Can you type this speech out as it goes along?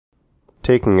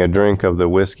Taking a drink of the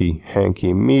whiskey, Hank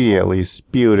immediately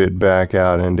spewed it back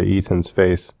out into Ethan's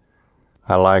face.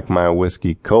 "I like my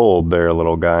whiskey cold there,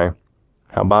 little guy.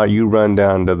 How about you run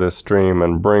down to the stream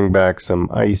and bring back some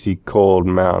icy cold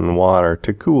mountain water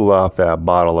to cool off that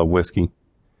bottle of whiskey?"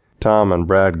 Tom and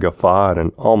Brad guffawed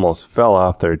and almost fell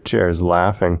off their chairs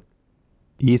laughing.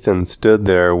 Ethan stood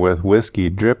there with whiskey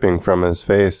dripping from his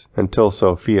face until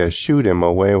Sophia shooed him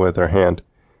away with her hand.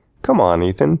 "Come on,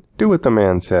 Ethan, do what the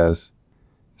man says."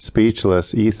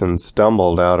 Speechless, Ethan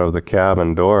stumbled out of the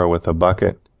cabin door with a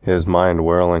bucket, his mind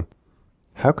whirling.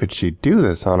 How could she do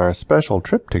this on our special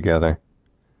trip together?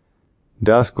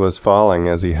 Dusk was falling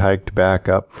as he hiked back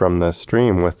up from the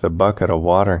stream with the bucket of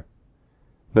water.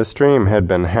 The stream had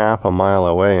been half a mile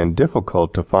away and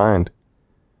difficult to find.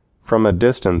 From a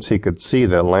distance he could see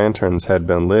that lanterns had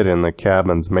been lit in the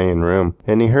cabin's main room,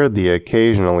 and he heard the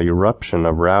occasional eruption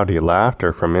of rowdy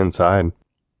laughter from inside.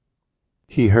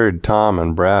 He heard Tom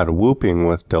and Brad whooping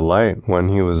with delight when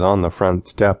he was on the front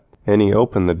step, and he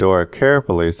opened the door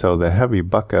carefully so the heavy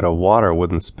bucket of water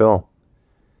wouldn't spill.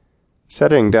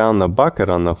 Setting down the bucket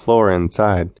on the floor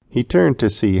inside, he turned to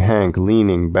see Hank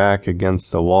leaning back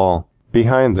against the wall,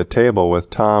 behind the table with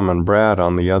Tom and Brad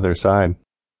on the other side.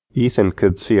 Ethan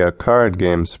could see a card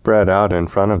game spread out in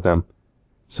front of them.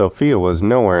 Sophia was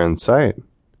nowhere in sight.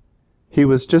 He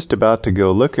was just about to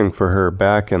go looking for her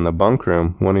back in the bunk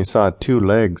room when he saw two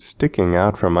legs sticking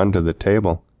out from under the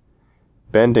table.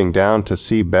 Bending down to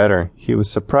see better, he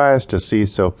was surprised to see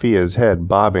Sophia's head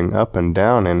bobbing up and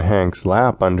down in Hank's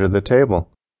lap under the table.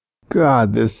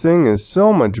 "God, this thing is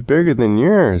so much bigger than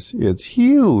yours. It's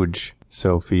huge,"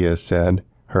 Sophia said,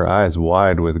 her eyes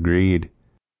wide with greed.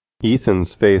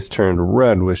 Ethan's face turned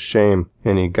red with shame,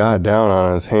 and he got down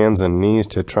on his hands and knees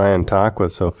to try and talk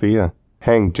with Sophia.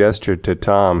 Hank gestured to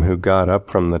Tom, who got up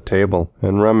from the table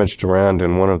and rummaged around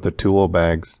in one of the tool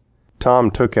bags. Tom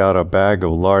took out a bag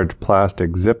of large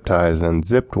plastic zip ties and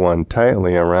zipped one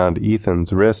tightly around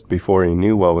Ethan's wrist before he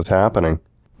knew what was happening.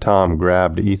 Tom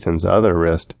grabbed Ethan's other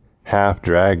wrist, half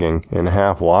dragging and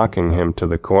half walking him to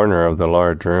the corner of the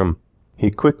large room. He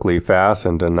quickly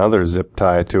fastened another zip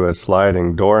tie to a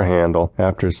sliding door handle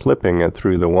after slipping it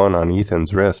through the one on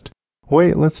Ethan's wrist.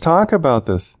 "Wait, let's talk about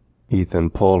this." Ethan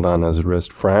pulled on his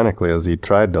wrist frantically as he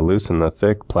tried to loosen the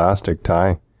thick plastic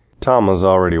tie. Tom was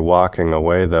already walking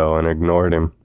away, though, and ignored him.